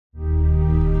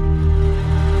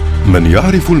من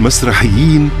يعرف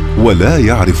المسرحيين ولا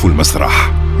يعرف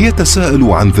المسرح يتساءل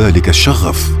عن ذلك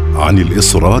الشغف، عن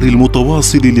الإصرار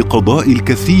المتواصل لقضاء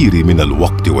الكثير من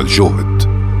الوقت والجهد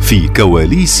في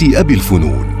كواليس أبي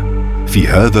الفنون. في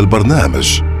هذا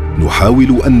البرنامج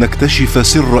نحاول أن نكتشف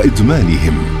سر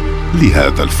إدمانهم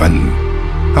لهذا الفن،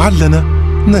 علنا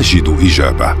نجد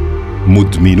إجابة.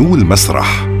 مدمنو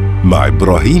المسرح مع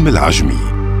إبراهيم العجمي،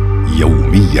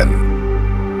 يومياً.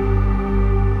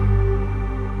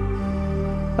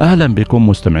 أهلا بكم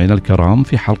مستمعينا الكرام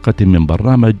في حلقة من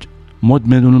برنامج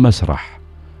مدمن المسرح،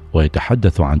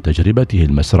 ويتحدث عن تجربته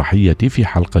المسرحية في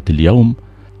حلقة اليوم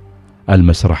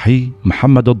المسرحي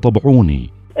محمد الضبعوني.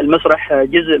 المسرح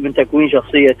جزء من تكوين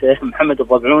شخصية محمد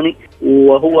الضبعوني،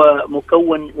 وهو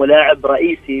مكون ولاعب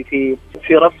رئيسي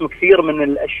في رسم كثير من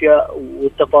الأشياء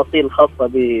والتفاصيل الخاصة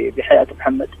بحياة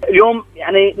محمد. اليوم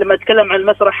يعني لما أتكلم عن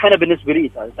المسرح أنا بالنسبة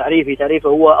لي تعريفه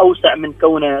هو أوسع من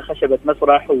كونه خشبة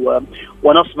مسرح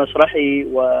ونص مسرحي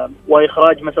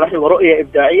وإخراج مسرحي ورؤية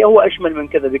إبداعية. هو أشمل من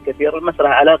كذا بكثير.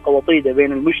 المسرح علاقة وطيدة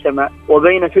بين المجتمع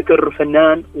وبين فكر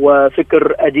فنان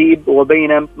وفكر أديب،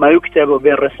 وبين ما يكتب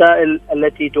وبين الرسائل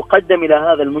التي تقدم إلى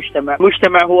هذا المجتمع.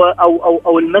 المجتمع هو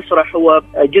أو المسرح هو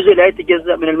جزء لا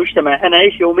يتجزأ من المجتمع. أنا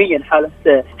أعيش يوميا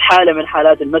حالة من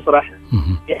حالات المسرح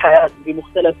في حياتي، في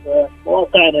مختلف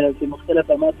مواقعنا، في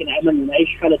مختلف أماكن عملنا،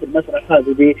 نعيش حالة المسرح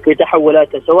هذه في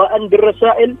تحولاتها، سواء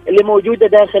بالرسائل اللي موجودة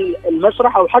داخل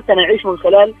المسرح أو حتى نعيش من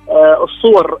خلال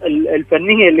الصور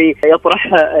الفنية اللي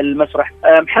يطرحها المسرح.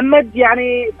 محمد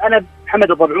يعني أنا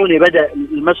محمد الضبعوني بدأ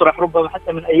المسرح ربما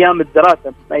حتى من أيام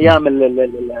الدراسة، من أيام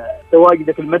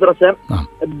التواجد في المدرسة،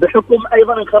 بحكم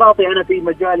أيضا انخراطي أنا في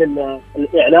مجال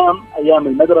الإعلام أيام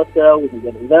المدرسة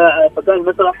ومجال الإذاعة، فكان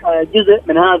المسرح جزء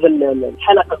من هذا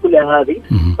الحلقة كلها هذه.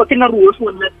 فكنا نروح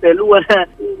ونمثل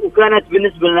وكانت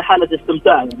بالنسبة لنا حالة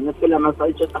استمتاع، يعني نتكلم عن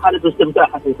حالة استمتاع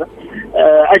حقيقة.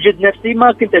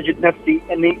 ما كنت أجد نفسي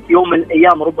أني في يوم من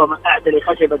الأيام ربما أعتلي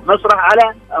خشبة مسرح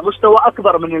على مستوى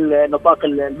أكبر من النطاق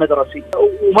المدرسي،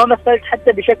 وما مثلت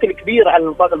حتى بشكل كبير على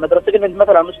النطاق المدرسي. كنا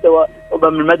مثلا على مستوى ربما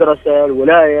من المدرسة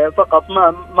الولاية فقط،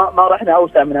 ما رحنا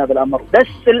أوسع من هذا الأمر.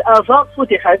 بس الآفاق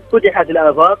فتحت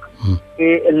الآفاق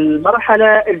في المرحلة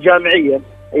الجامعية،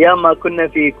 أيام ما كنا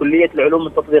في كلية العلوم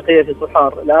التطبيقية في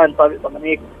صحار، الآن طبعا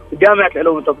جامعة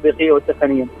العلوم التطبيقية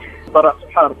والتقنية فرع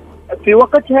صحار. في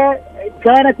وقتها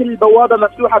كانت البوابة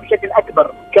مفتوحة بشكل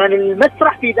أكبر. كان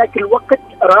المسرح في ذاك الوقت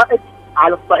رائد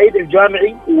على الصعيد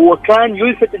الجامعي، وكان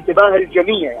يلفت انتباه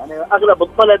الجميع. يعني أغلب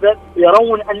الطلبة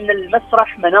يرون أن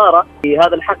المسرح منارة في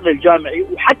هذا الحقل الجامعي،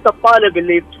 وحتى الطالب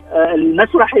اللي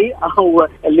المسرحي أو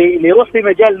اللي يروح في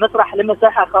مجال المسرح له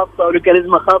مساحة خاصة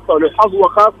ولكاريزما خاصة ولحظوة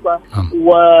خاصة.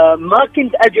 وما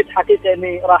كنت أجد حقيقة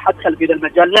أني راح أدخل في ذا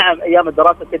المجال. نعم أيام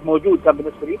الدراسة كنت موجود كان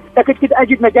بالنسبة لي، لكن كنت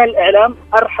أجد مجال الإعلام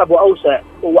أرحب وأوسع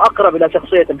وأقرب إلى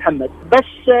شخصية محمد.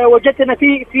 بس وجدتنا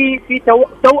في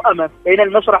توأمة بين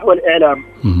المسرح والإعلام،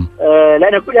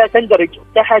 لأن كلها تندرج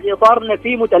تحت إطارنا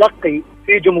في متلقي،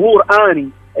 في جمهور آني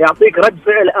يعطيك رد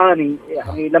فعل آني.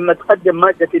 يعني لما تقدم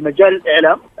مادة في مجال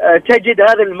الإعلام تجد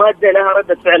هذه المادة لها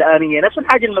ردة فعل آنية. نفس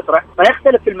الحاجة المسرح، ما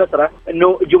يختلف في المسرح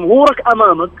أنه جمهورك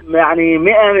أمامك يعني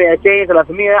 100 200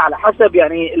 300 على حسب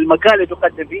يعني المكان اللي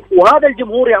تقدم فيه، وهذا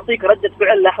الجمهور يعطيك ردة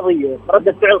فعل لحظية،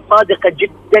 ردة فعل صادقة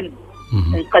جدا.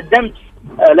 إن قدمت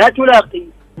لا تلاقي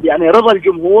يعني رضا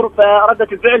الجمهور، فردة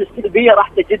الفعل السلبية راح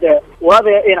تجدها،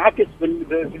 وهذا ينعكس في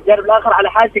الجانب الآخر على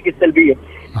حالتك السلبية.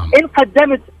 إن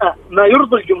قدمت ما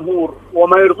يرضي الجمهور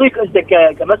وما يرضيك أنت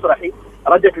كمسرحي،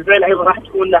 ردة الفعل أيضا راح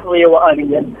تكون لحظية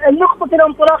وآنية. النقطة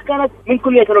الانطلاق كانت من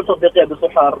كلية العلوم التطبيقية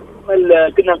بصحار.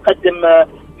 كنا نقدم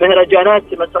مهرجانات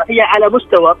مسرحية على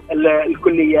مستوى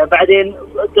الكلية، بعدين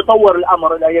تطور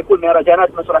الأمر إلى يكون مهرجانات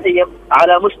مسرحية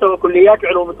على مستوى كليات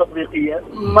العلوم التطبيقية.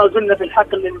 ما زلنا في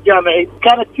الحقل الجامعي،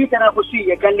 كانت في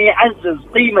تنافسية، كان يعزز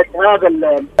قيمة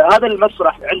هذا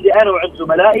المسرح عندي أنا وعند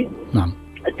زملائي. نعم.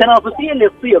 التنافسية اللي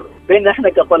تصير بيننا احنا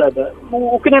كطلبة،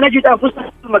 وكنا نجد أنفسنا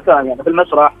في المكان، يعني في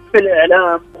المسرح، في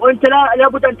الإعلام. وأنت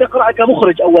لابد أن تقرأ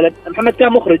كمخرج. أولا محمد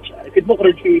كان مخرج، يعني كنت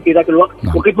مخرج في ذاك الوقت.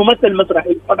 نعم. وكنت ممثل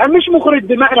مسرحي. طبعا مش مخرج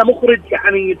بمعنى مخرج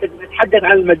يعني تتحدث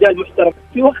عن المجال محترف.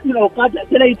 في وقت من الأوقات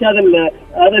اعتليت هذا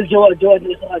جواد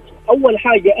الإخراج. أول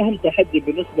حاجة أهم تحدي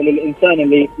بالنسبة للإنسان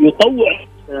اللي يطوع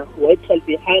ويدخل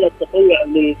في حالة تطوع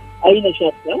لأي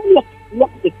نشاط،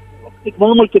 وقتك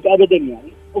ما ملكك أبدا،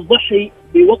 يعني تضحي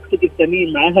بوقتك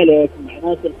الثمين مع أهلك، مع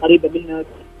ناس قريبة منك.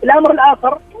 الأمر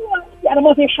الآخر هو يعني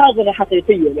ما في حاضنة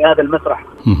حقيقية لهذا المسرح،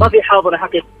 ما في حاضنة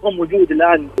حقيقية. هم وجود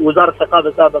الآن وزارة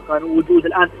الثقافة سابقا، ووجود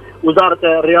الآن وزارة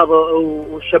الرياضة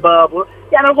والشباب،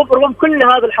 يعني رغم كل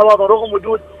هذا الحواضن، رغم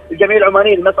وجود الجمعية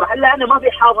العمانية للمسرح، إلا أنه ما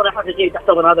في حاضنة حقيقية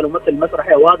تحتضن هذا الممثل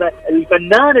المسرحي وهذا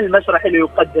الفنان المسرحي اللي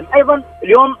يقدم. أيضا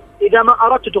اليوم إذا ما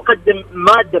أردت تقدم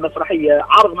مادة مسرحية،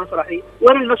 عرض مسرحي،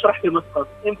 وين المسرح في مسقط؟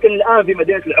 يمكن الآن في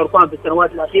مدينة العرفان في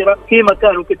السنوات الأخيرة في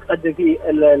مكان ممكن تقدم فيه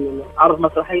العرض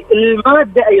مسرحي.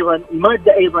 المادة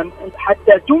أيضا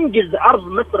حتى تنجز عرض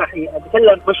مسرحي،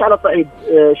 أتكلم مش على صعيد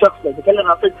شخصي، أتكلم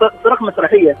على صعيد فرق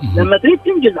مسرحية. لما تريد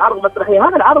تنجز عرض مسرحي،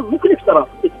 هذا العرض ممكن يفترى.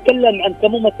 تتكلم عن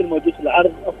كم ممثل موجود في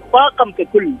العرض، الطاقم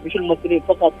ككل مش الممثلين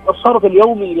فقط، الصرف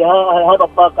اليومي لهذا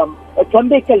الطاقم كم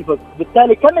بيكلفك،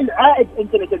 بالتالي كم العائد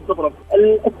انت اللي تضرب.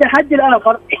 التحدي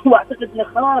الآخر واعتقد انه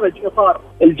خارج اطار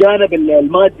الجانب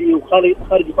المادي وخارج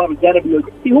اطار الجانب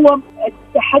اللوجستي، هو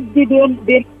التحدي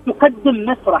بين تقدم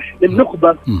مسرح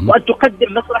للنخبة وان تقدم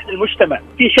مسرح للمجتمع.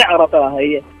 في شعره ترى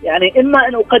هي يعني اما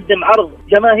ان اقدم عرض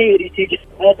جماهيري تيجي،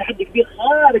 هذا تحدي كبير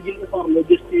خارج الاطار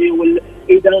اللوجستي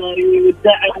والاداري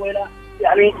والدعم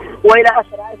والى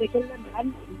اخره. اتكلم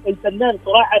عن الفنان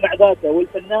صراحه مع ذاته،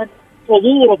 والفنان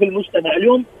حضوره في المجتمع.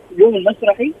 اليوم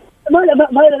المسرحي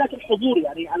ما لكن حضور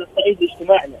يعني على الصعيد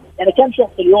الاجتماعي، يعني كم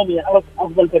شخص اليوم يعرف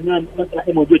افضل فنان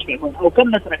مسرحي موجود في عمان، او كم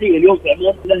مسرحيه اليوم في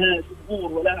عمان لها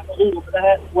جمهور ولها حضور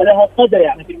ولها صدى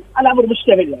يعني في الامر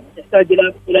مشتهر. يعني تحتاج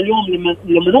الى اليوم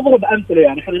لما نضرب امثله،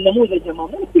 يعني احنا النموذج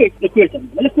امامنا الكويت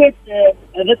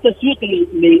هذا التسويق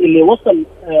اللي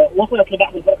وصلت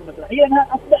لبعض الفرق المسرحيه انها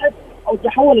اصبحت او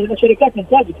تحولت الى شركات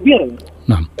انتاج كبيره يعني.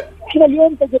 نعم. احنا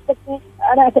اليوم تجربتنا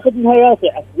انا اعتقد انها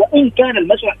ياسعه، وان كان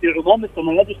المسرح في عمان من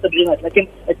الثمانينات والسبعينات، لكن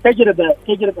تجربه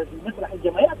المسرح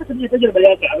الجماهيري اعتقد انها تجربه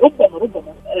ياسعه.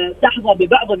 ربما تحظى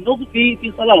ببعض النضج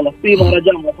في صلاله، في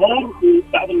مهرجان ظفار، في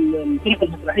بعض الفرق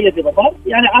المسرحيه في ظفار،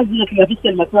 يعني عززت نفس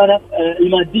المكانه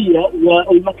الماديه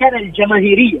والمكانه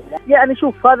الجماهيريه. يعني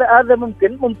شوف هذا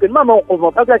ممكن ما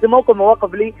موقف، لكن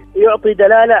مواقف لي يعطي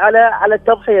دلاله على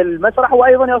التضحيه للمسرح،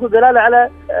 وايضا يعطي دلاله على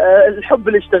الحب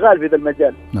الاشتغال في ذا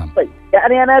المجال. نعم. طيب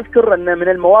يعني أنا أذكر أن من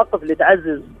المواقف اللي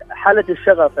تعزز حالة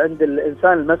الشغف عند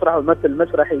الإنسان المسرح والممثل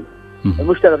المسرحي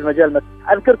المشتغل في مجال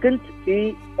المسرح، أذكر كنت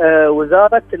في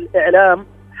وزارة الإعلام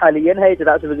حاليا، هيئة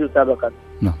إذاعة التلفزيون سابقا.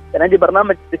 نعم. كان عندي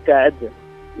برنامج قاعد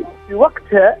في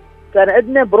وقتها، كان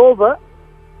عندنا بروفا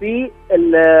في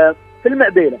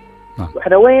المعبيلة. نعم.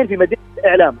 وإحنا وين في مدينة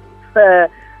الإعلام،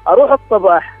 فأروح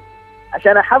الصباح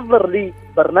عشان أحضر لي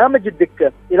برنامج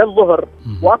الدكة إلى الظهر،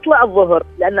 وأطلع الظهر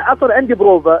لأن عصر عندي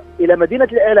بروفا إلى مدينة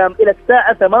الإعلام إلى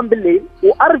الساعة 8 بالليل،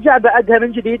 وأرجع بعدها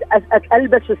من جديد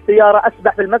ألبس في السيارة،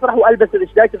 أسبح في المسرح وألبس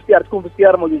الإشداش في السيارة، تكون في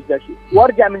السيارة موجود إشداشي،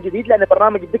 وأرجع من جديد لأن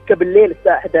برنامج الدكة بالليل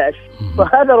الساعة 11.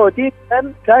 فهذا روتين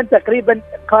كان تقريبا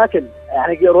قاتل،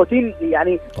 يعني روتين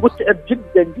يعني متعب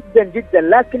جدا جدا جدا،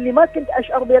 لكني ما كنت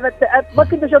أشعر بهذا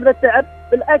التعب،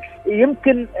 بالعكس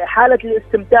يمكن حالة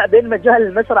الاستمتاع بين مجال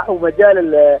المسرح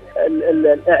ومجال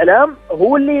الإعلام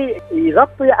هو اللي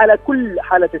يغطي على كل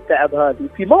حالة التعب هذه.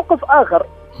 في موقف آخر،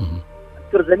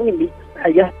 أذكر زميلي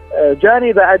حقيقة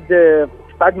جاني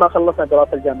بعد ما خلصنا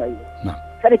الدراسة الجامعية. نعم.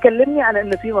 كان يكلمني عن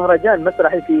أنه في مهرجان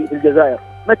مسرحي في الجزائر.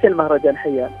 متى المهرجان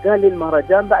حيان؟ قال لي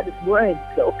المهرجان بعد أسبوعين.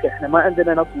 أوكي، إحنا ما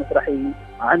عندنا نص مسرحي، ما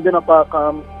عندنا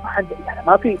طاقم،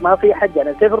 يعني ما في حد،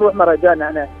 يعني كيف نروح مهرجان؟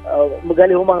 أنا قال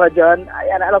لي هو مهرجان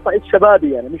يعني على صعيد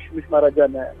شبابي، يعني مش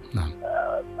مهرجان. نعم.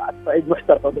 على صعيد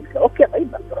محترف. أوكي طيب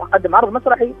أقدم عرض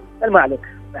اللي قال ما عليك،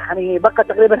 يعني بقى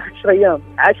تقريبا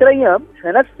 10 أيام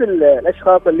احنا نفس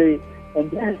الأشخاص اللي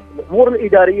عندنا الأمور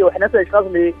الإدارية، واحنا نفس الأشخاص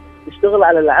اللي يشتغل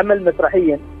على العمل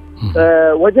مسرحيا.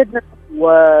 وجدنا،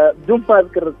 وبدون ما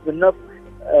أذكر بالنص،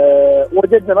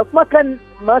 وجدنا نص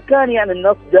ما كان يعني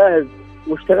النص جاهز،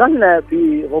 واشتغلنا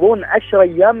في غضون 10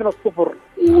 أيام من الصفر،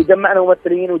 وجمعنا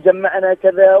ممثلين وجمعنا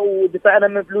كذا ودفعنا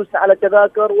من فلوس على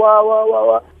تذاكر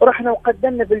ورحنا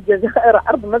وقدمنا في الجزائر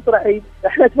عرض مسرحي.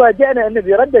 احنا تفاجئنا انه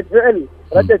بردة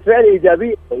فعل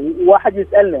ايجابيه. وواحد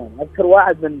يسالنا، يعني اذكر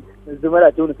واحد من الزملاء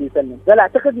تونسي يسالنا، قال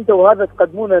اعتقد انتم وهذا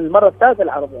تقدمون المره الثالثه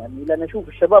العرض، يعني لان اشوف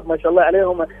الشباب ما شاء الله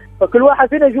عليهم، فكل واحد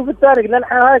فينا يشوف الثاني، لان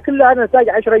احنا كله هذا نتاج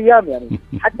 10 ايام يعني.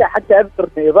 حتى اذكر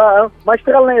اضاءه، ما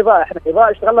اشتغلنا اضاءه، احنا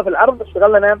اضاءه اشتغلنا في العرض،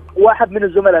 اشتغلنا واحد من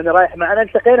الزملاء اللي رايح معنا،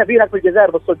 التقينا فيه في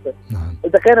الجزائر بالصدفه.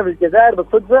 التقينا في الجزائر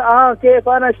بالصدفه. كيف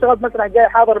انا اشتغلت مسرح جاي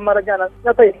حاضر المهرجان.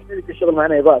 لا طيب الشغل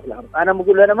معنا اضاءه العرض. انا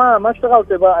بقول انا ما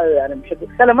اشتغلت اضاءه، يعني مش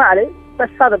كلام ما عليه، بس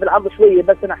هذا في العرض شويه،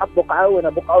 بس انا احط بقعه وانا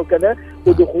بقعه وكذا،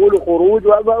 ودخول وخروج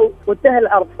وانتهى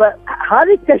العرض.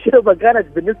 فهذه التجربه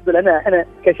كانت بالنسبه لنا احنا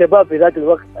كشباب في ذاك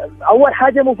الوقت اول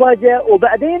حاجه مفاجاه،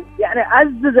 وبعدين يعني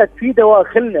عززت في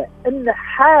دواخلنا ان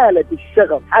حاله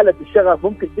الشغف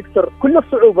ممكن تكسر كل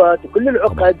الصعوبات وكل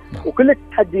العقد وكل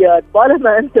التحديات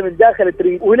طالما انت من داخل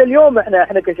تريد. والى اليوم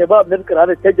احنا كشباب نذكر هذه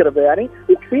التجربه يعني،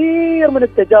 وكثير من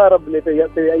التجارب اللي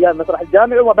في ايام المسرح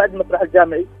الجامعي وما بعد المسرح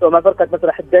الجامعي، وما فرقه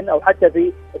مسرح الدن، او حتى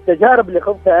في التجارب اللي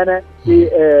خضتها انا في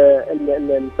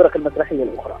الفرق المسرحيه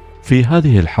الاخرى. في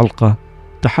هذه الحلقه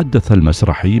تحدث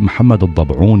المسرحي محمد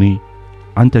الضبعوني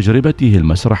عن تجربته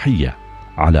المسرحية،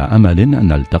 على أمل أن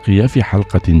نلتقي في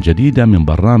حلقة جديدة من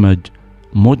برنامج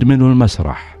مدمن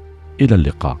المسرح. إلى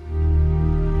اللقاء.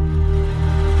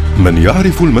 من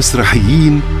يعرف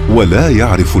المسرحيين ولا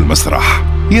يعرف المسرح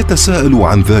يتساءل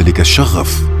عن ذلك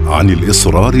الشغف، عن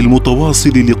الإصرار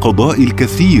المتواصل لقضاء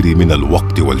الكثير من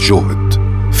الوقت والجهد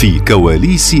في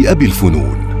كواليس أبي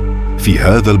الفنون. في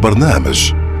هذا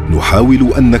البرنامج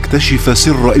نحاول أن نكتشف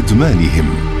سر إدمانهم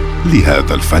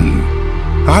لهذا الفن،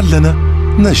 علنا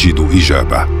نجد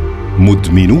إجابة.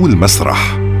 مدمنو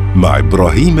المسرح مع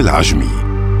إبراهيم العجمي،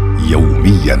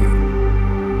 يومياً.